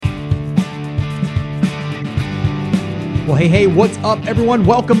Well, hey, what's up, everyone?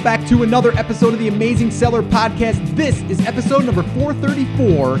 Welcome back to another episode of the Amazing Seller Podcast. This is episode number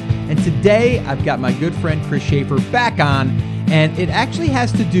 434, and today I've got my good friend Chris Schaefer back on, and it actually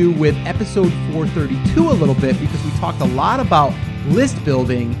has to do with episode 432 a little bit because we talked a lot about list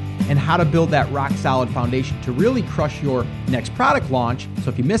building and how to build that rock-solid foundation to really crush your next product launch. So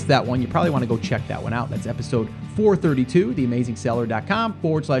if you missed that one, you probably want to go check that one out. That's episode 432,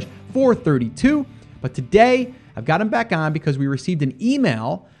 theamazingseller.com/432. But today, I've got him back on because we received an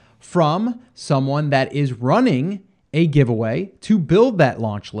email from someone that is running a giveaway to build that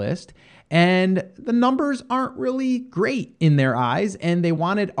launch list. And the numbers aren't really great in their eyes, and they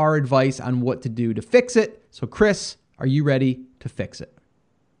wanted our advice on what to do to fix it. So Chris, are you ready to fix it?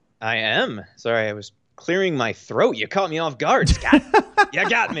 I am. Sorry, I was clearing my throat. You caught me off guard, Scott. You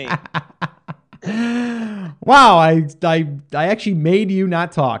got me. Wow, I actually made you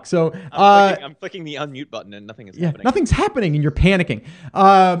not talk. So I'm clicking the unmute button and nothing is happening. Nothing's happening and you're panicking.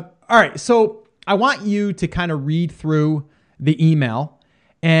 All right, so I want you to kind of read through the email,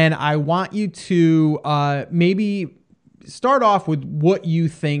 and I want you to maybe start off with what you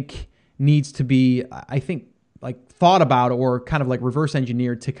think needs to be, I think, like thought about or kind of like reverse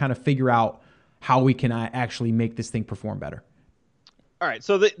engineered to kind of figure out how we can actually make this thing perform better. All right,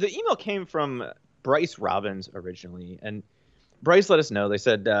 so the email came from Bryce Robbins originally, and Bryce let us know. They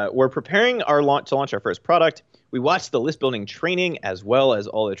said, we're preparing to launch our first product. We watched the list building training as well as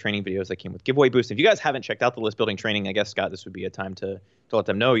all the training videos that came with Giveaway Boost. If you guys haven't checked out the list building training, I guess, Scott, this would be a time to let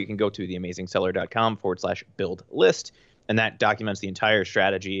them know. You can go to theamazingseller.com/build list, and that documents the entire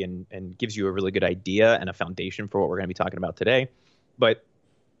strategy and gives you a really good idea and a foundation for what we're going to be talking about today. But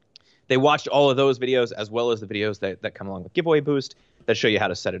they watched all of those videos as well as the videos that come along with Giveaway Boost that show you how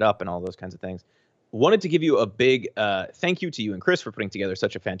to set it up and all those kinds of things. Wanted to give you a big thank you to you and Chris for putting together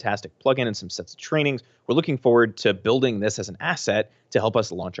such a fantastic plugin and some sets of trainings. We're looking forward to building this as an asset to help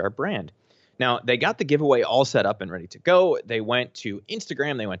us launch our brand. Now, they got the giveaway all set up and ready to go. They went to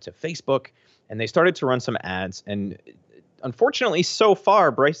Instagram, they went to Facebook, and they started to run some ads. And unfortunately, so far,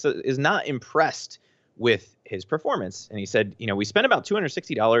 Bryce is not impressed with his performance. And he said, we spent about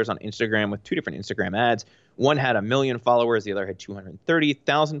 $260 on Instagram with two different Instagram ads. One had 1 million followers. The other had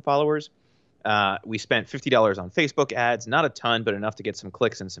 230,000 followers. We spent $50 on Facebook ads, not a ton, but enough to get some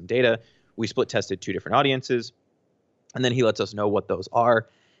clicks and some data. We split tested two different audiences. And then he lets us know what those are.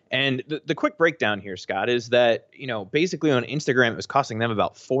 And the quick breakdown here, Scott, is that, basically on Instagram, it was costing them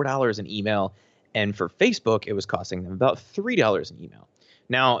about $4 an email. And for Facebook, it was costing them about $3 an email.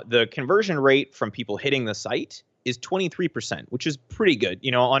 Now, the conversion rate from people hitting the site is 23%, which is pretty good.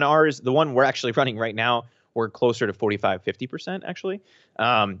 On ours, the one we're actually running right now, we're closer to 45-50% actually.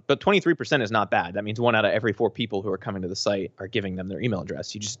 But 23% is not bad. That means 1 out of every 4 people who are coming to the site are giving them their email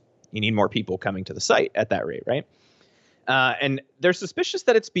address. You need more people coming to the site at that rate, right? And they're suspicious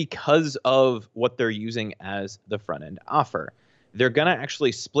that it's because of what they're using as the front end offer. They're going to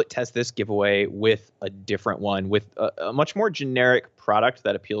actually split test this giveaway with a different one, with a much more generic product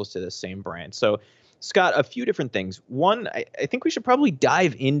that appeals to the same brand. So, Scott, a few different things. One, I think we should probably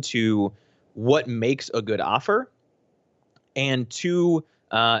dive into what makes a good offer. And two,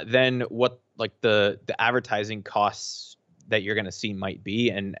 then what like the advertising costs that you're going to see might be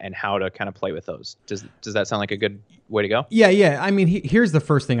and how to kind of play with those. Does that sound like a good way to go? Yeah. I mean, here's the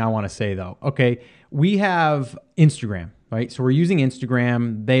first thing I want to say, though. Okay, we have Instagram. Right. So we're using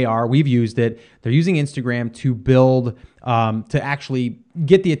Instagram. We've used it. They're using Instagram to build, to actually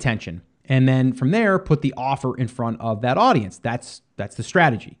get the attention. And then from there, put the offer in front of that audience. That's the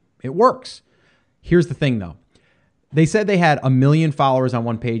strategy. It works. Here's the thing, though. They said they had 1 million followers on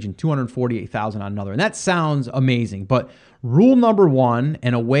one page and 248,000 on another. And that sounds amazing. But rule number one,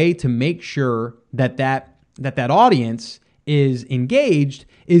 and a way to make sure that audience is engaged,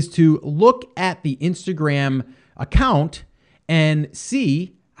 is to look at the Instagram account and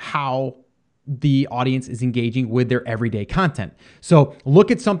see how the audience is engaging with their everyday content. So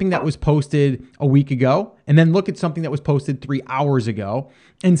look at something that was posted a week ago, and then look at something that was posted 3 hours ago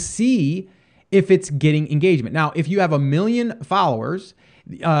and see if it's getting engagement. Now, if you have 1 million followers,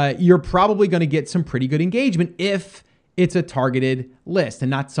 you're probably going to get some pretty good engagement if it's a targeted list and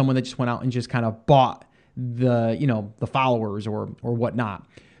not someone that just went out and just kind of bought the followers or whatnot.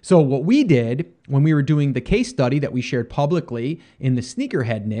 So what we did when we were doing the case study that we shared publicly in the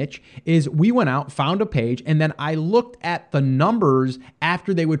sneakerhead niche is we went out, found a page, and then I looked at the numbers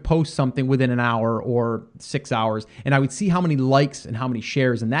after they would post something within an hour or 6 hours, and I would see how many likes and how many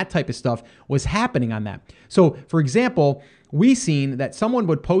shares and that type of stuff was happening on that. So for example, we seen that someone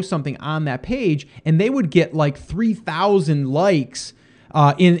would post something on that page and they would get like 3,000 likes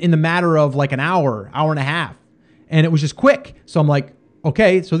in the matter of like an hour and a half. And it was just quick. So I'm like,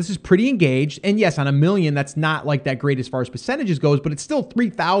 okay, so this is pretty engaged. And yes, on 1 million, that's not like that great as far as percentages goes, but it's still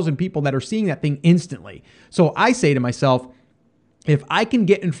 3,000 people that are seeing that thing instantly. So I say to myself, if I can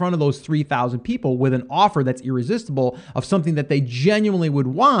get in front of those 3,000 people with an offer that's irresistible of something that they genuinely would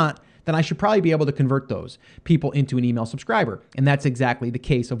want, then I should probably be able to convert those people into an email subscriber. And that's exactly the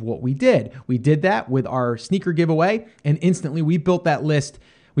case of what we did. We did that with our sneaker giveaway, and instantly we built that list.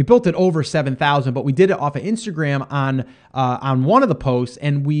 We built it over 7,000, but we did it off of Instagram on one of the posts,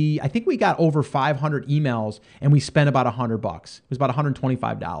 and I think we got over 500 emails, and we spent about $100. It was about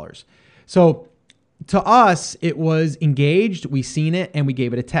 $125. So to us, it was engaged, we seen it, and we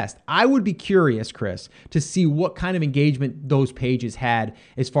gave it a test. I would be curious, Chris, to see what kind of engagement those pages had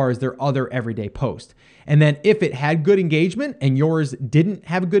as far as their other everyday post. And then if it had good engagement and yours didn't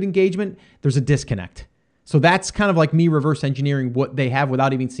have a good engagement, there's a disconnect. So that's kind of like me reverse engineering what they have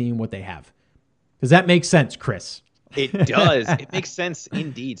without even seeing what they have. Does that make sense, Chris? It does. It makes sense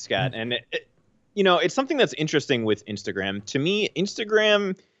indeed, Scott. And, it's something that's interesting with Instagram. To me,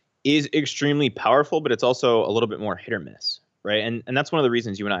 Instagram is extremely powerful, but it's also a little bit more hit or miss, right? And that's one of the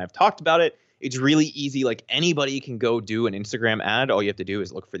reasons you and I have talked about it. It's really easy. Like anybody can go do an Instagram ad. All you have to do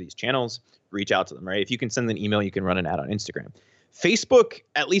is look for these channels, reach out to them, right? If you can send an email, you can run an ad on Instagram. Facebook,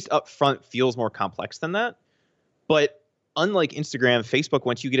 at least up front, feels more complex than that. But unlike Instagram, Facebook,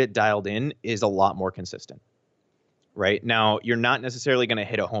 once you get it dialed in, is a lot more consistent, right? Now, you're not necessarily going to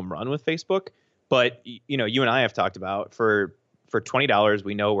hit a home run with Facebook, but you and I have talked about for $20,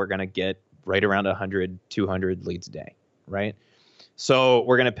 we know we're going to get right around 100, 200 leads a day, right? So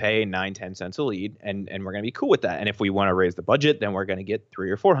we're going to pay 9-10 cents a lead, and we're going to be cool with that. And if we want to raise the budget, then we're going to get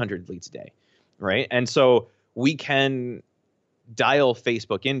 300 or 400 leads a day, right? And so we can dial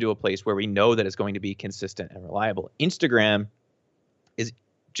Facebook into a place where we know that it's going to be consistent and reliable. Instagram is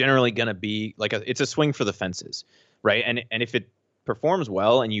generally going to be like it's a swing for the fences, right? And if it performs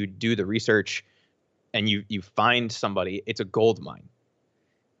well and you do the research and you find somebody, it's a gold mine.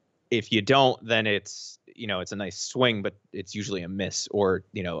 If you don't, then it's a nice swing, but it's usually a miss or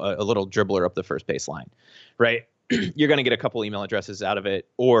a little dribbler up the first baseline, right? You're going to get a couple email addresses out of it,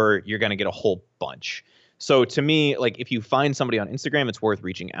 or you're going to get a whole bunch. So to me, like if you find somebody on Instagram, it's worth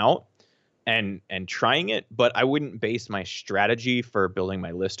reaching out and trying it, but I wouldn't base my strategy for building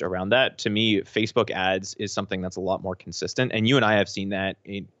my list around that. To me, Facebook ads is something that's a lot more consistent. And you and I have seen that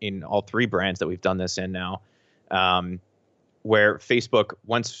in all three brands that we've done this in now, where Facebook,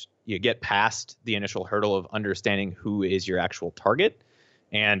 once you get past the initial hurdle of understanding who is your actual target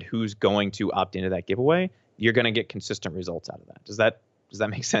and who's going to opt into that giveaway, you're going to get consistent results out of that. Does that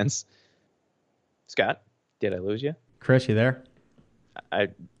make sense? Scott, did I lose you? Chris, you there?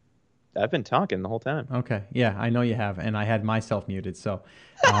 I've been talking the whole time. Okay. Yeah, I know you have. And I had myself muted. So,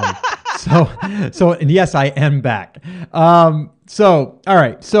 and yes, I am back. All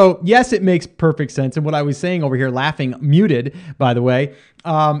right. So yes, it makes perfect sense. And what I was saying over here, laughing, muted, by the way,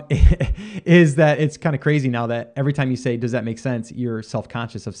 is that it's kind of crazy now that every time you say, does that make sense? You're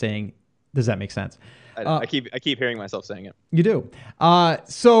self-conscious of saying, does that make sense? I keep hearing myself saying it. You do.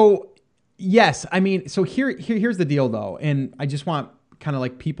 So yes, I mean, so here's the deal though. And I just want kind of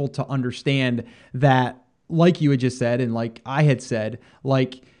like people to understand that, like you had just said, and like I had said,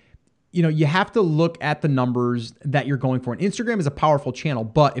 like, you have to look at the numbers that you're going for. And Instagram is a powerful channel,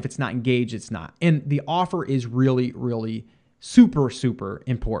 but if it's not engaged, it's not. And the offer is really, really super, super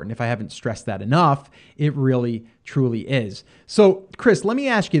important. If I haven't stressed that enough, it really, truly is. So Chris, let me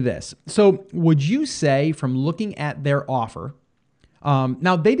ask you this. So would you say from looking at their offer,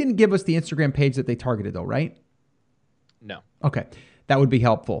 now they didn't give us the Instagram page that they targeted though, right? No. Okay. That would be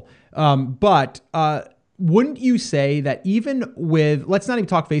helpful. But wouldn't you say that even with, let's not even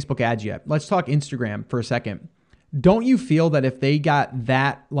talk Facebook ads yet. Let's talk Instagram for a second. Don't you feel that if they got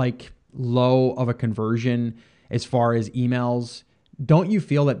that like low of a conversion as far as emails, don't you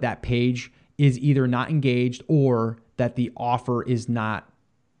feel that that page is either not engaged or that the offer is not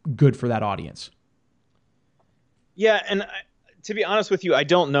good for that audience? Yeah. And to be honest with you, I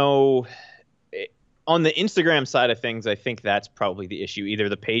don't know. On the Instagram side of things, I think that's probably the issue. Either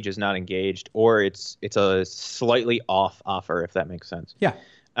the page is not engaged or it's a slightly off offer, if that makes sense. Yeah.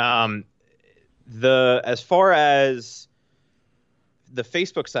 As far as the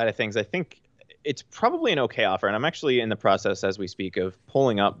Facebook side of things, I think it's probably an okay offer. And I'm actually in the process as we speak of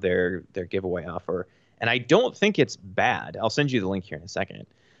pulling up their giveaway offer. And I don't think it's bad. I'll send you the link here in a second.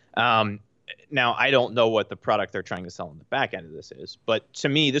 Now, I don't know what the product they're trying to sell on the back end of this is, but to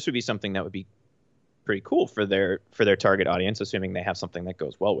me, this would be something that would be pretty cool for their target audience, assuming they have something that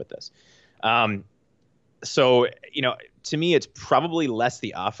goes well with this. So, to me, it's probably less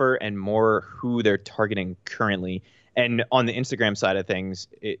the offer and more who they're targeting currently. And on the Instagram side of things,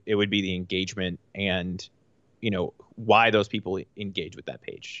 it would be the engagement and, why those people engage with that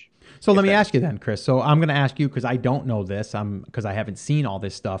page. So let me ask you then, Chris. So I'm going to ask you, because I don't know this, because I haven't seen all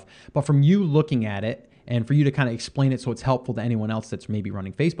this stuff, but from you looking at it and for you to kind of explain it so it's helpful to anyone else that's maybe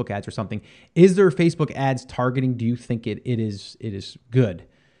running Facebook ads or something, is there Facebook ads targeting? Do you think it is good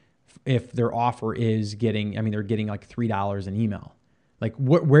if their offer is getting, they're getting like $3 an email? Like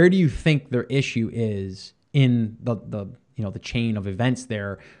where do you think their issue is in the chain of events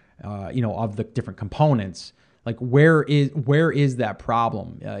there, of the different components? Like where is that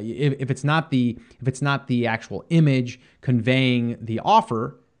problem? If it's not the actual image conveying the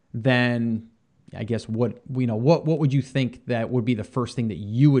offer, then I guess what would you think that would be the first thing that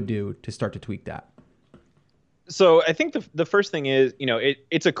you would do to start to tweak that? So I think the first thing is,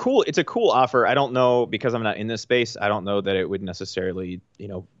 it's a cool offer. I don't know, because I'm not in this space, I don't know that it would necessarily,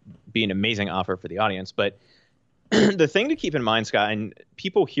 be an amazing offer for the audience. But the thing to keep in mind, Scott, and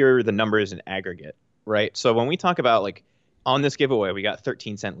people hear the numbers in aggregate, right? So when we talk about like on this giveaway, we got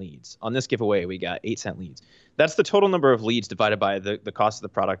 13-cent leads. On this giveaway, we got 8-cent leads. That's the total number of leads divided by the cost of the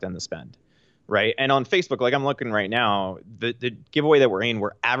product and the spend, right? And on Facebook, like I'm looking right now, the giveaway that we're in,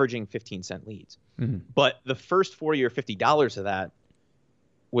 we're averaging 15-cent leads. Mm-hmm. But the first $40 or $50 of that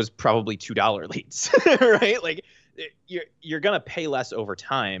was probably $2 leads, right? Like you're going to pay less over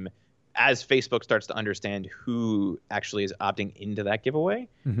time as Facebook starts to understand who actually is opting into that giveaway,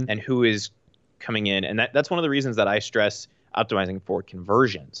 mm-hmm. and who is coming in. And that's one of the reasons that I stress optimizing for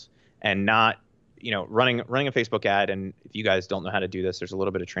conversions and not, running a Facebook ad. And if you guys don't know how to do this, there's a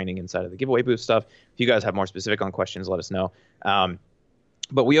little bit of training inside of the giveaway boost stuff. If you guys have more specific on questions, let us know.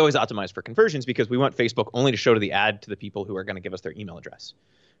 But we always optimize for conversions because we want Facebook only to show to the ad to the people who are going to give us their email address,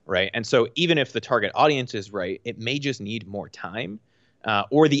 right? And so even if the target audience is right, it may just need more time,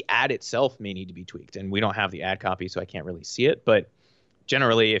 or the ad itself may need to be tweaked. And we don't have the ad copy, so I can't really see it. But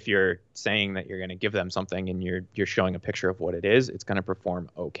generally, if you're saying that you're going to give them something and you're showing a picture of what it is, it's going to perform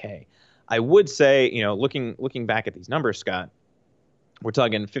okay. I would say, looking back at these numbers, Scott, we're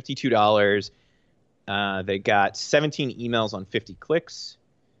talking $52. They got 17 emails on 50 clicks.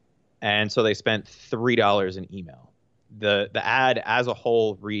 And so they spent $3 an email. The ad as a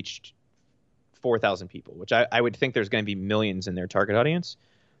whole reached 4,000 people, which I would think there's going to be millions in their target audience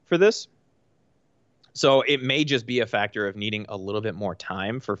for this. So it may just be a factor of needing a little bit more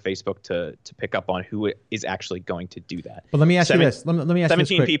time for Facebook to pick up on who is actually going to do that. But let me ask you this. Let me ask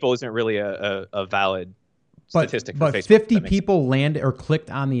 17 you this people isn't really a valid statistic for Facebook. But 50 people landed or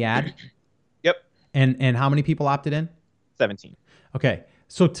clicked on the ad? Yep. And how many people opted in? 17. Okay.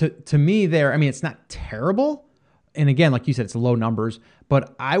 So to me there, it's not terrible. And again, like you said, it's low numbers,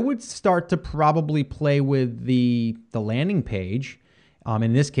 but I would start to probably play with the landing page.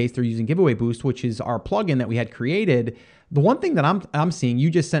 In this case, they're using Giveaway Boost, which is our plugin that we had created. The one thing that I'm seeing, you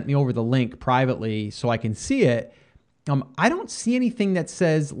just sent me over the link privately so I can see it. I don't see anything that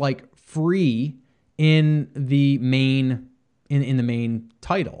says like free in the main in the main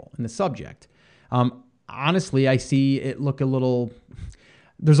title, in the subject. Honestly, I see it look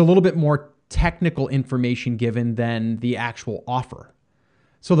there's a little bit more technical information given than the actual offer.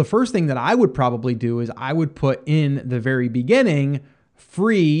 So the first thing that I would probably do is I would put in the very beginning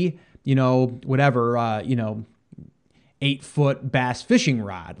free, 8-foot bass fishing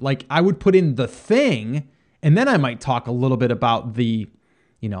rod. Like I would put in the thing, and then I might talk a little bit about the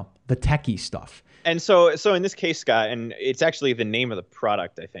techie stuff. And so in this case, Scott, and it's actually the name of the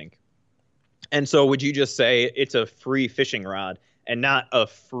product, I think. And so would you just say it's a free fishing rod and not a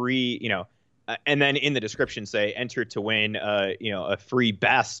free, and then in the description say enter to win, a free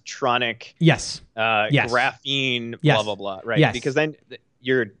Basstronic, yes, graphene, yes, blah, blah, blah. Right. Yes. Because then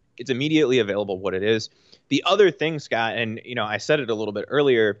it's immediately available what it is. The other thing, Scott, and I said it a little bit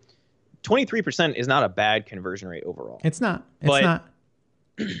earlier, 23% is not a bad conversion rate overall. It's not.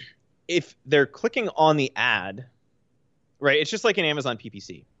 If they're clicking on the ad, right, it's just like an Amazon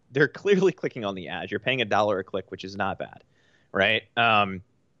PPC. They're clearly clicking on the ad. You're paying $1 a click, which is not bad, right?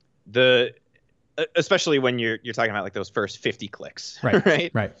 Especially when you're talking about like those first 50 clicks,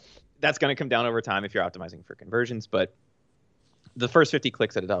 right? That's going to come down over time if you're optimizing for conversions, but the first 50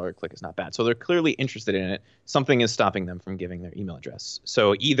 clicks at $1 a click is not bad. So they're clearly interested in it. Something is stopping them from giving their email address.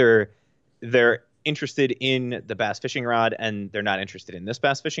 So either they're interested in the bass fishing rod and they're not interested in this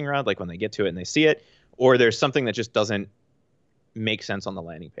bass fishing rod, like when they get to it and they see it, or there's something that just doesn't make sense on the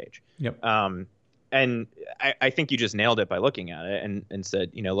landing page. Yep. And I think you just nailed it by looking at it and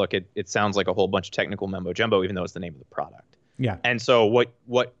said, look, it sounds like a whole bunch of technical mumbo jumbo, even though it's the name of the product. Yeah. And so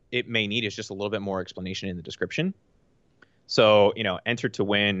what it may need is just a little bit more explanation in the description. So, enter to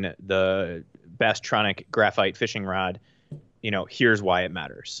win the Bastronic graphite fishing rod. Here's why it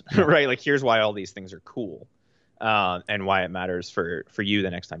matters, right? Like, here's why all these things are cool, and why it matters for you the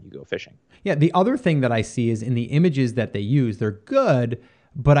next time you go fishing. Yeah. The other thing that I see is in the images that they use, they're good,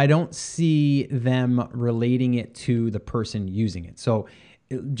 but I don't see them relating it to the person using it. So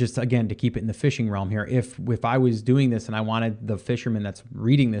just again, to keep it in the fishing realm here, if I was doing this and I wanted the fisherman that's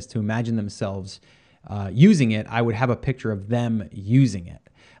reading this to imagine themselves using it, I would have a picture of them using it.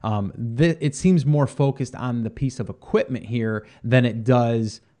 It seems more focused on the piece of equipment here than it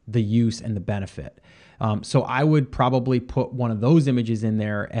does the use and the benefit. So I would probably put one of those images in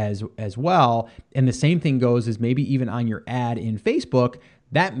there as well. And the same thing goes as maybe even on your ad in Facebook,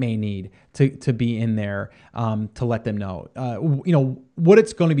 that may need to be in there to let them know, what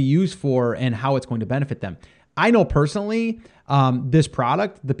it's going to be used for and how it's going to benefit them. I know personally, this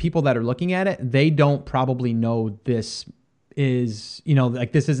product, the people that are looking at it, they don't probably know this is,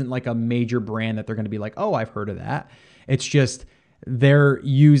 this isn't like a major brand that they're going to be like, oh, I've heard of that. It's just they're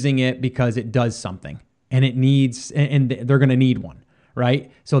using it because it does something and it needs, and they're going to need one.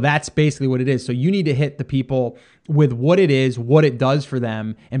 Right? So that's basically what it is. So you need to hit the people with what it is, what it does for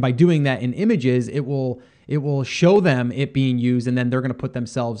them. And by doing that in images, it will show them it being used, and then they're going to put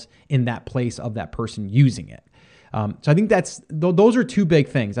themselves in that place of that person using it. So I think those are two big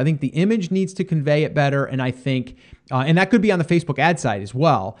things. I think the image needs to convey it better. And I think, and that could be on the Facebook ad side as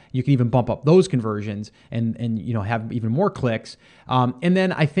well. You can even bump up those conversions and have even more clicks. And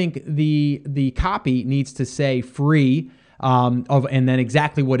then I think the copy needs to say free, and then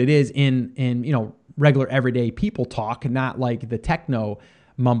exactly what it is in regular everyday people talk, not like the techno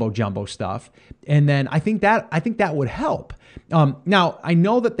mumbo jumbo stuff. And then I think that would help. Now I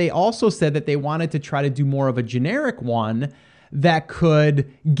know that they also said that they wanted to try to do more of a generic one that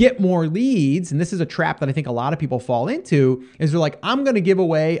could get more leads. And this is a trap that I think a lot of people fall into, is they're like, I'm going to give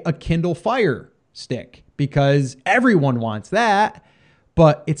away a Kindle Fire Stick because everyone wants that,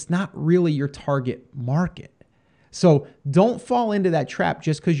 but it's not really your target market. So don't fall into that trap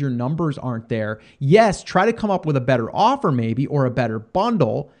just because your numbers aren't there. Yes, try to come up with a better offer maybe, or a better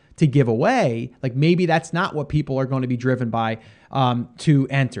bundle to give away. Like maybe that's not what people are going to be driven by to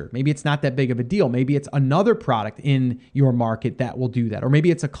enter. Maybe it's not that big of a deal. Maybe it's another product in your market that will do that. Or maybe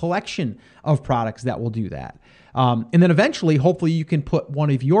it's a collection of products that will do that. And then eventually, hopefully you can put one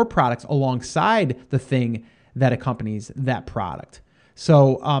of your products alongside the thing that accompanies that product.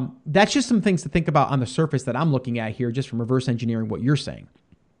 So that's just some things to think about on the surface that I'm looking at here, just from reverse engineering what you're saying.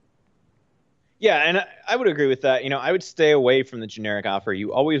 Yeah, and I would agree with that. I would stay away from the generic offer.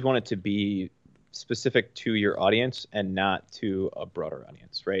 You always want it to be specific to your audience and not to a broader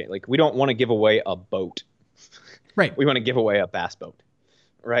audience, right? Like, we don't want to give away a boat. Right. We want to give away a bass boat,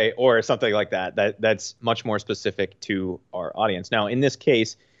 right? Or something like that. That's much more specific to our audience. Now, in this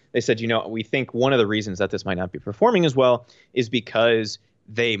case, they said, we think one of the reasons that this might not be performing as well is because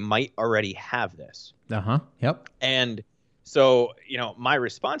they might already have this. Yep. And so, my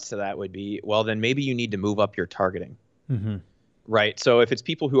response to that would be, well, then maybe you need to move up your targeting. Mm-hmm. Right. So if it's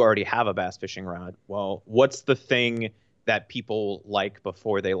people who already have a bass fishing rod, well, what's the thing that people like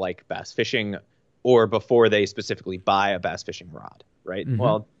before they like bass fishing, or before they specifically buy a bass fishing rod? Right. Mm-hmm.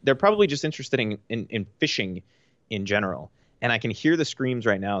 Well, they're probably just interested in fishing in general. And I can hear the screams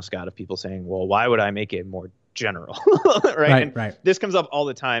right now, Scott, of people saying, well, why would I make it more general? Right. This comes up all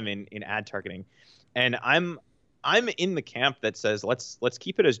the time in ad targeting. And I'm in the camp that says, let's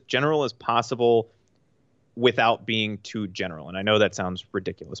keep it as general as possible without being too general. And I know that sounds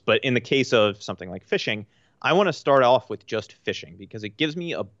ridiculous, but in the case of something like fishing, I want to start off with just fishing because it gives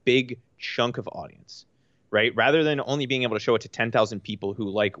me a big chunk of audience. Right? Rather than only being able to show it to 10,000 people who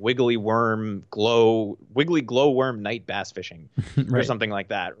like wiggly glow worm night bass fishing or something like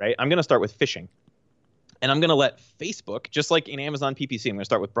that. Right? I'm going to start with fishing, and I'm going to let Facebook, just like in Amazon PPC, I'm going to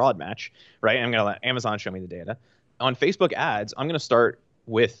start with broad match. Right? I'm going to let Amazon show me the data. On Facebook ads, I'm going to start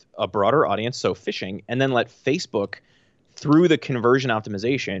with a broader audience, so fishing, and then let Facebook, through the conversion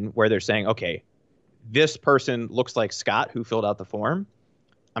optimization, where they're saying, okay, this person looks like Scott who filled out the form,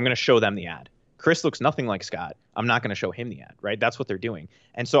 I'm going to show them the ad. Chris looks nothing like Scott, I'm not going to show him the ad, right? That's what they're doing.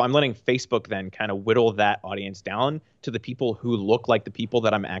 And so I'm letting Facebook then kind of whittle that audience down to the people who look like the people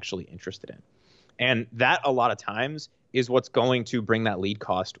that I'm actually interested in. And that a lot of times is what's going to bring that lead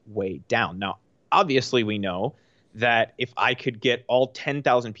cost way down. Now, obviously we know that if I could get all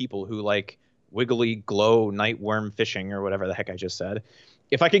 10,000 people who like wiggly glow night worm fishing or whatever the heck I just said,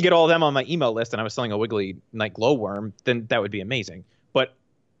 if I could get all of them on my email list and I was selling a wiggly night glow worm, then that would be amazing. But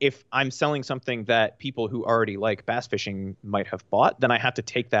if I'm selling something that people who already like bass fishing might have bought, then I have to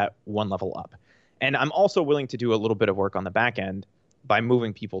take that one level up. And I'm also willing to do a little bit of work on the back end by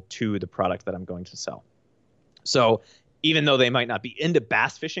moving people to the product that I'm going to sell. So even though they might not be into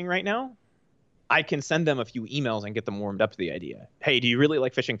bass fishing right now, I can send them a few emails and get them warmed up to the idea. Hey, do you really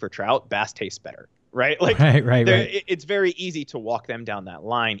like fishing for trout? Bass tastes better, right? Like, right. It's very easy to walk them down that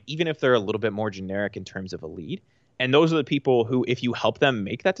line, even if they're a little bit more generic in terms of a lead. And those are the people who, if you help them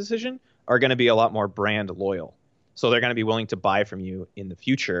make that decision, are going to be a lot more brand loyal. So they're going to be willing to buy from you in the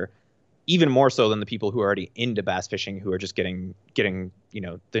future, even more so than the people who are already into bass fishing, who are just getting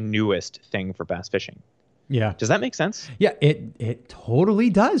the newest thing for bass fishing. Yeah. Does that make sense? Yeah, it totally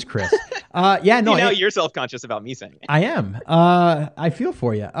does, Chris. Yeah, no. You're self-conscious about me saying it. I am. I feel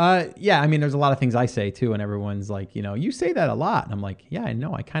for you. Yeah, I mean, there's a lot of things I say too, and everyone's like, you say that a lot. And I'm like, yeah, I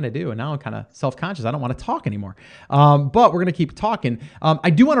know, I kind of do. And now I'm kind of self-conscious. I don't want to talk anymore. But we're going to keep talking. I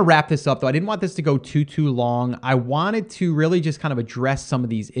do want to wrap this up, though. I didn't want this to go too long. I wanted to really just kind of address some of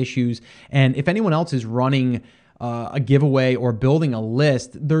these issues. And if anyone else is running a giveaway or building a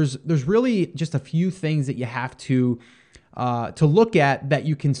list, there's really just a few things that you have to look at, that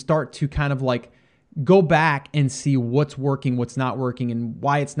you can start to kind of like go back and see what's working, what's not working, and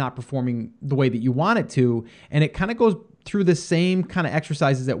why it's not performing the way that you want it to. And it kind of goes through the same kind of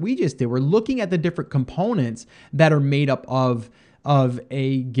exercises that we just did. We're looking at the different components that are made up of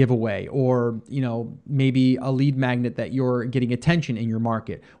a giveaway, or maybe a lead magnet that you're getting attention in your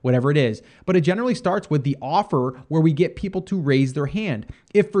market, whatever it is. But it generally starts with the offer, where we get people to raise their hand.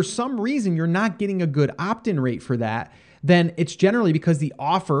 If for some reason you're not getting a good opt-in rate for that, then it's generally because the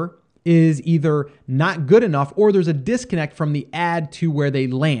offer is either not good enough, or there's a disconnect from the ad to where they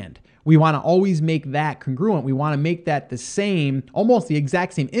land. We want to always make that congruent. We want to make that the same, almost the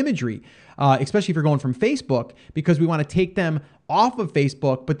exact same imagery, especially if you're going from Facebook, because we want to take them off of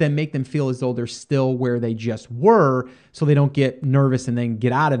Facebook, but then make them feel as though they're still where they just were, so they don't get nervous and then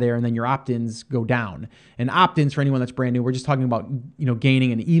get out of there, and then your opt-ins go down. And opt-ins, for anyone that's brand new, we're just talking about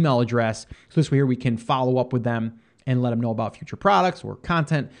gaining an email address, so this way here we can follow up with them and let them know about future products or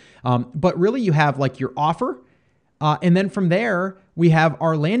content. But really, you have like your offer, and then from there, we have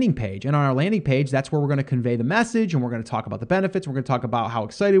our landing page. And on our landing page, that's where we're going to convey the message, and we're going to talk about the benefits. We're going to talk about how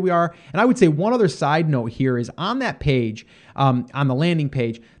excited we are. And I would say one other side note here is on that page, on the landing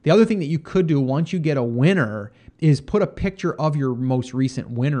page, the other thing that you could do once you get a winner is put a picture of your most recent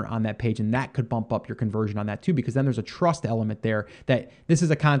winner on that page, and that could bump up your conversion on that too, because then there's a trust element there that this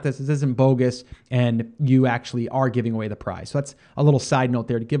is a contest, this isn't bogus, and you actually are giving away the prize. So that's a little side note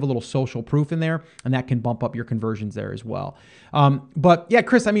there to give a little social proof in there, and that can bump up your conversions there as well. But yeah,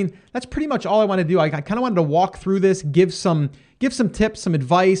 Chris, I mean, that's pretty much all I want to do. I kind of wanted to walk through this, give some tips, some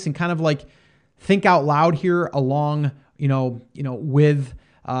advice, and kind of like think out loud here along, with,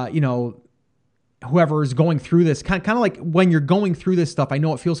 whoever is going through this, kind of like when you're going through this stuff, I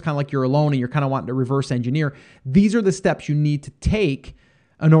know it feels kind of like you're alone and you're kind of wanting to reverse engineer. These are the steps you need to take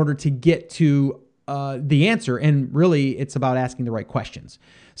in order to get to the answer. And really, it's about asking the right questions.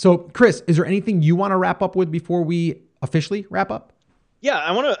 So, Chris, is there anything you want to wrap up with before we officially wrap up? Yeah,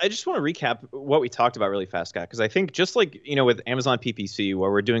 I just want to recap what we talked about really fast, Scott, because I think just like, with Amazon PPC, where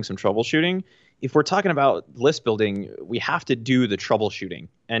we're doing some troubleshooting, if we're talking about list building, we have to do the troubleshooting.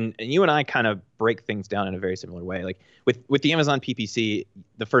 And you and I kind of break things down in a very similar way. Like with the Amazon PPC,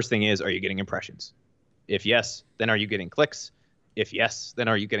 the first thing is, are you getting impressions? If yes, then are you getting clicks? If yes, then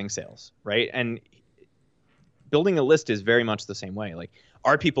are you getting sales, right? And building a list is very much the same way. Like,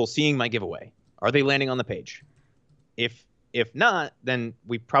 are people seeing my giveaway? Are they landing on the page? If not, then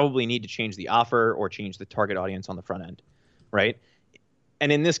we probably need to change the offer or change the target audience on the front end, right?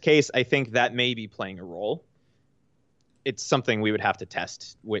 And in this case, I think that may be playing a role. It's something we would have to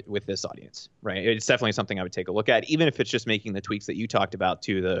test with this audience, right? It's definitely something I would take a look at, even if it's just making the tweaks that you talked about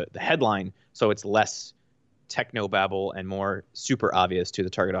to the headline, so it's less technobabble and more super obvious to the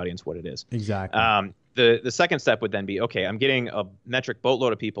target audience what it is. Exactly. The second step would then be, okay, I'm getting a metric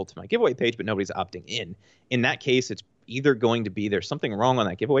boatload of people to my giveaway page, but nobody's opting in. In that case, it's either going to be there's something wrong on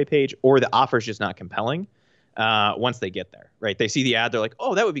that giveaway page, or the offer is just not compelling once they get there, right? They see the ad, they're like,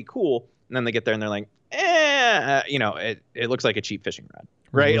 oh, that would be cool. And then they get there and they're like, it looks like a cheap fishing rod,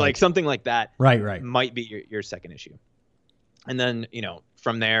 right? Like something like that might be your second issue. And then,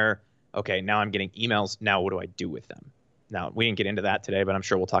 from there, okay, now I'm getting emails. Now what do I do with them? Now, we didn't get into that today, but I'm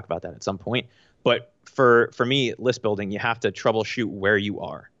sure we'll talk about that at some point. But for me, list building, you have to troubleshoot where you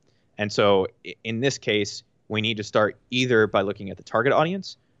are. And so in this case, we need to start either by looking at the target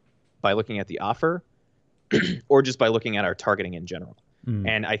audience, by looking at the offer, or just by looking at our targeting in general.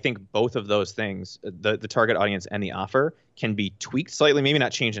 And I think both of those things, the target audience and the offer, can be tweaked slightly, maybe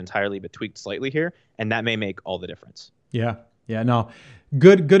not changed entirely, but tweaked slightly here. And that may make all the difference. Yeah. No,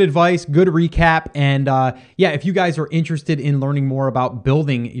 good advice, good recap. And if you guys are interested in learning more about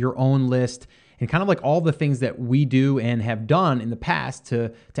building your own list and kind of like all the things that we do and have done in the past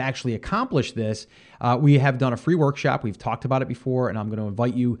to actually accomplish this, we have done a free workshop. We've talked about it before, and I'm going to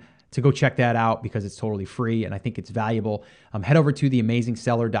invite you to go check that out because it's totally free and I think it's valuable. Head over to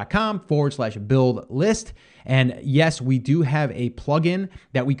theamazingseller.com/build list. And yes, we do have a plugin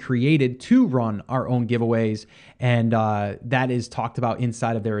that we created to run our own giveaways. And that is talked about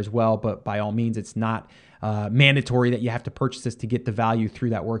inside of there as well. But by all means, it's not mandatory that you have to purchase this to get the value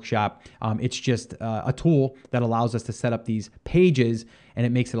through that workshop. It's just a tool that allows us to set up these pages, and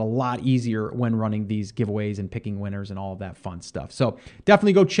it makes it a lot easier when running these giveaways and picking winners and all of that fun stuff. So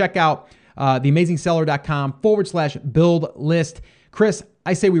definitely go check out theamazingseller.com/build list. Chris,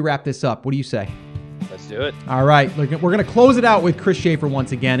 I say we wrap this up. What do you say? Let's do it. All right. We're going to close it out with Chris Schaefer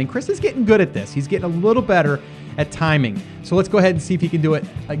once again. And Chris is getting good at this. He's getting a little better at timing. So let's go ahead and see if he can do it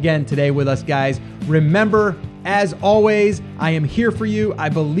again today with us, guys. Remember, as always, I am here for you. I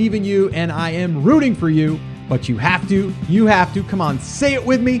believe in you, and I am rooting for you. But you have to. Come on, say it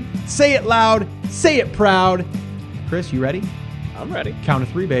with me. Say it loud. Say it proud. Chris, you ready? I'm ready. Count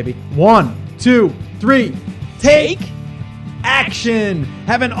to 3, baby. 1, 2, 3. Take action.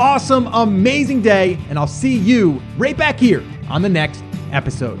 Have an awesome, amazing day, and I'll see you right back here on the next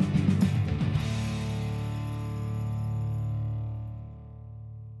episode.